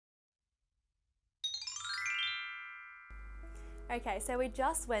Okay, so we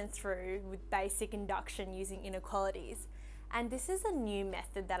just went through with basic induction using inequalities, and this is a new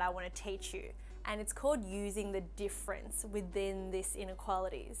method that I want to teach you, and it's called using the difference within this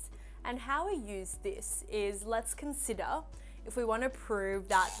inequalities. And how we use this is, let's consider if we want to prove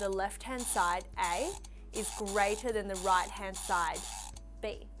that the left-hand side A is greater than the right-hand side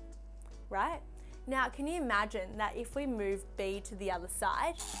B, right? Now, can you imagine that if we move B to the other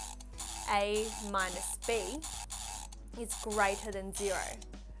side, A minus B is greater than 0,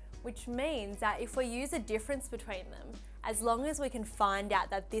 which means that if we use a difference between them, as long as we can find out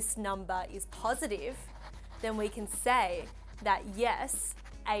that this number is positive, then we can say that yes,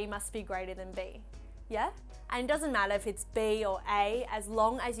 A must be greater than B, yeah? And it doesn't matter if it's B or A, as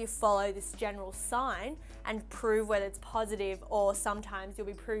long as you follow this general sign and prove whether it's positive, or sometimes you'll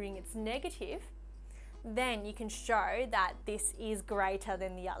be proving it's negative, then you can show that this is greater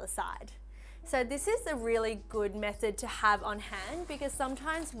than the other side. So this is a really good method to have on hand, because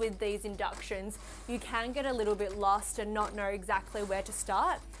sometimes with these inductions you can get a little bit lost and not know exactly where to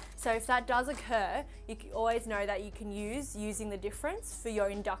start. So if that does occur, you can always know that you can use using the difference for your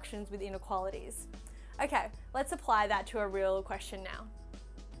inductions with inequalities. Okay, let's apply that to a real question now.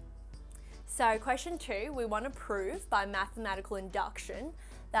 So question 2, we want to prove by mathematical induction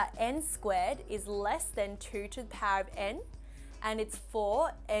that n squared is less than 2 to the power of n, and it's for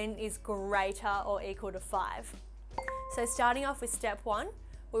n is greater or equal to 5. So starting off with step 1,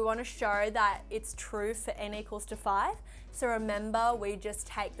 we want to show that it's true for n equals to 5. So remember, we just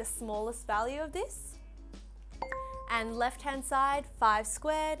take the smallest value of this. And left hand side, 5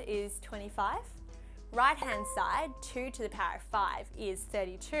 squared is 25. Right hand side, 2 to the power of 5 is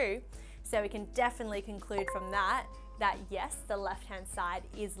 32. So we can definitely conclude from that yes, the left hand side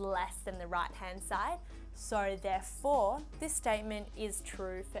is less than the right hand side. So therefore, this statement is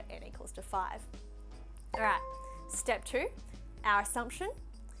true for n equals to 5. All right, step 2, our assumption.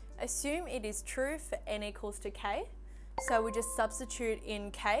 Assume it is true for n equals to k. So we just substitute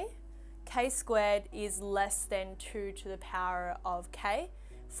in k. K squared is less than 2 to the power of k,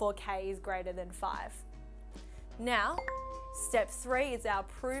 for k is greater than 5. Now, step 3 is our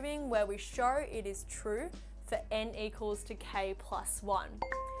proving, where we show it is true for n equals to k plus 1.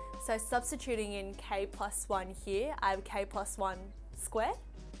 So substituting in k plus 1 here, I have k plus 1 squared,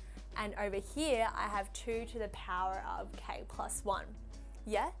 and over here I have 2 to the power of k plus 1.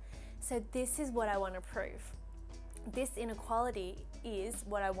 Yeah? So this is what I want to prove. This inequality is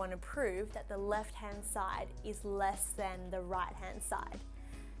what I want to prove, that the left hand side is less than the right hand side.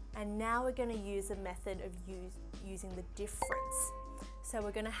 And now we're going to use a method of using the difference. So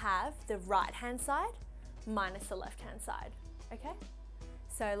we're going to have the right hand side minus the left hand side, okay?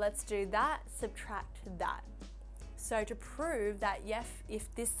 So let's do that, subtract that. So to prove that yes, if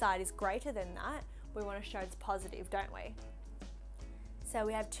this side is greater than that, we want to show it's positive, don't we? So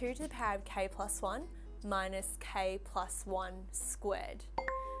we have 2 to the power of k plus 1 minus k plus 1 squared.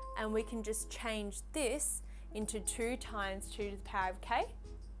 And we can just change this into 2 times 2 to the power of k.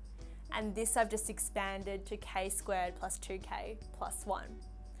 And this I've just expanded to k squared plus 2k plus 1.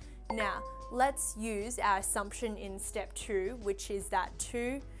 Now, let's use our assumption in step 2, which is that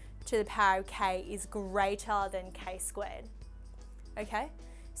 2 to the power of k is greater than k squared. Okay,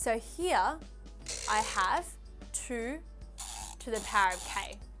 so here I have 2 to the power of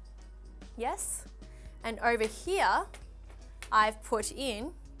k. Yes? And over here, I've put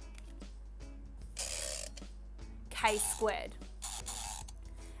in k squared.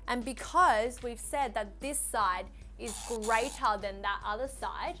 And because we've said that this side is greater than that other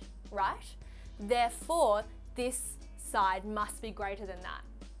side, right? Therefore, this side must be greater than that.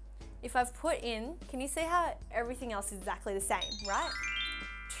 If I've put in, can you see how everything else is exactly the same, right?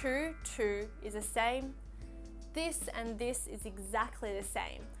 2, 2 is the same. This and this is exactly the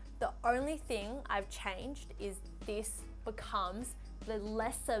same. The only thing I've changed is this becomes the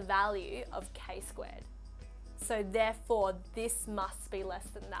lesser value of k squared. So therefore, this must be less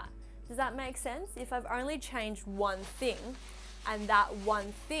than that. Does that make sense? If I've only changed one thing, and that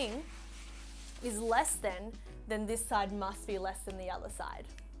one thing is less than, then this side must be less than the other side.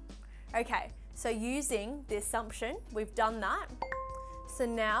 Okay, so using the assumption, we've done that. So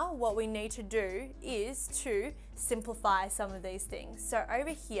now what we need to do is to simplify some of these things. So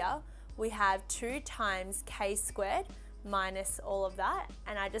over here, we have 2 times k squared minus all of that,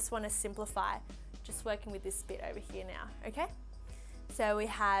 and I just want to simplify, just working with this bit over here now, okay? So we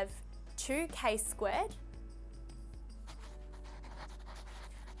have 2k squared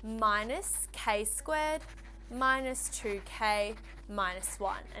minus k squared minus 2k minus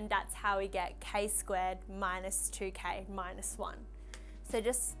 1, and that's how we get k squared minus 2k minus 1. So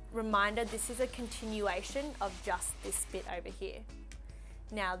just reminder, this is a continuation of just this bit over here.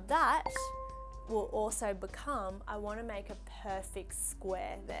 Now that will also become, I want to make a perfect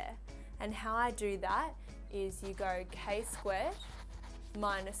square there. And how I do that is you go k squared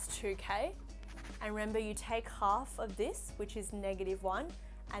minus 2k. And remember, you take half of this, which is -1,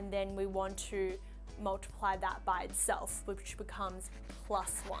 and then we want to multiply that by itself, which becomes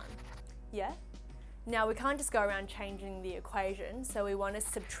 +1. Yeah? Now we can't just go around changing the equation, so we want to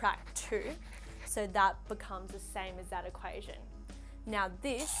subtract 2, so that becomes the same as that equation. Now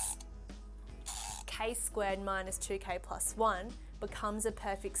this k squared minus 2k plus 1 becomes a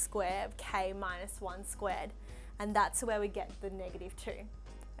perfect square of k minus 1 squared, and that's where we get the -2.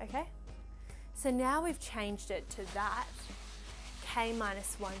 Okay? So now we've changed it to that, k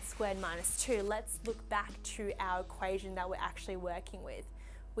minus 1 squared minus 2. Let's look back to our equation that we're actually working with.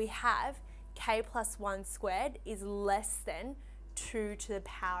 We have k plus 1 squared is less than 2 to the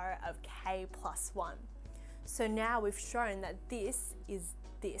power of k plus 1. So now we've shown that this is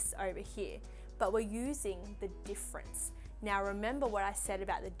this over here, but we're using the difference. Now remember what I said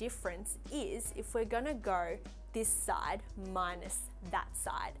about the difference is if we're going to go this side minus that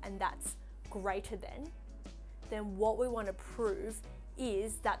side, and that's greater than, then what we want to prove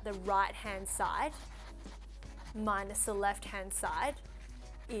is that the right hand side minus the left hand side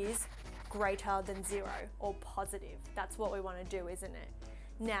is greater than 0 or positive. That's what we want to do, isn't it?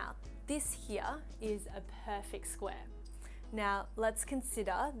 Now this here is a perfect square. Now let's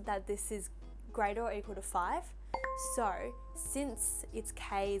consider that this is greater or equal to 5. So since its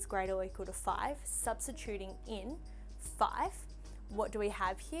k is greater or equal to 5, substituting in 5, what do we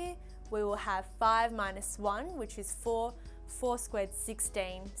have here? We will have 5 minus 1, which is 4, 4 squared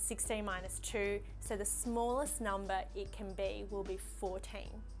 16, 16 minus 2, so the smallest number it can be will be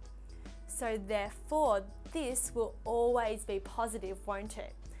 14. So therefore, this will always be positive, won't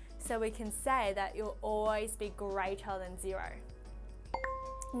it? So we can say that it will always be greater than 0.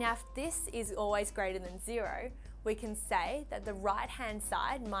 Now if this is always greater than 0, we can say that the right hand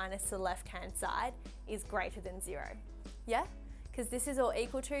side minus the left hand side is greater than 0. Yeah? Because this is all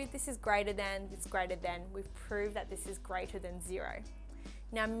equal to, this is greater than, this is greater than. We've proved that this is greater than 0.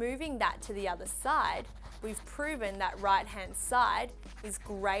 Now moving that to the other side, we've proven that right hand side is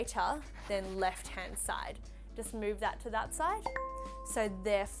greater than left hand side. Just move that to that side. So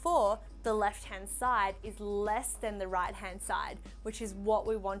therefore, the left hand side is less than the right hand side, which is what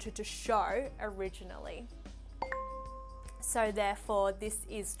we wanted to show originally. So therefore, this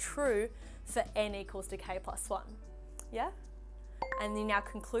is true for n equals to k plus 1. Yeah? And in our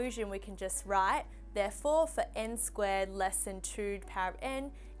conclusion, we can just write, therefore, for n squared less than 2 to the power of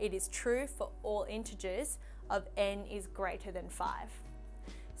n, it is true for all integers of n is greater than 5.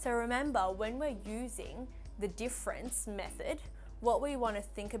 So remember, when we're using the difference method, what we want to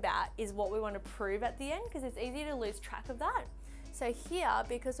think about is what we want to prove at the end, because it's easy to lose track of that. So here,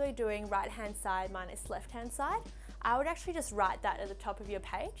 because we're doing right-hand side minus left-hand side, I would actually just write that at the top of your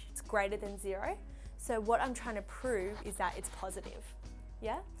page. It's greater than 0. So what I'm trying to prove is that it's positive.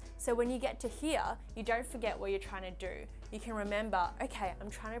 Yeah? So when you get to here, you don't forget what you're trying to do. You can remember, okay, I'm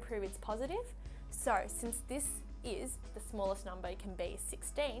trying to prove it's positive. So since this is the smallest number it can be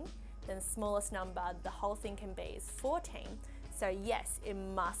 16, then the smallest number the whole thing can be is 14. So yes, it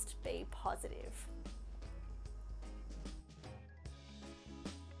must be positive.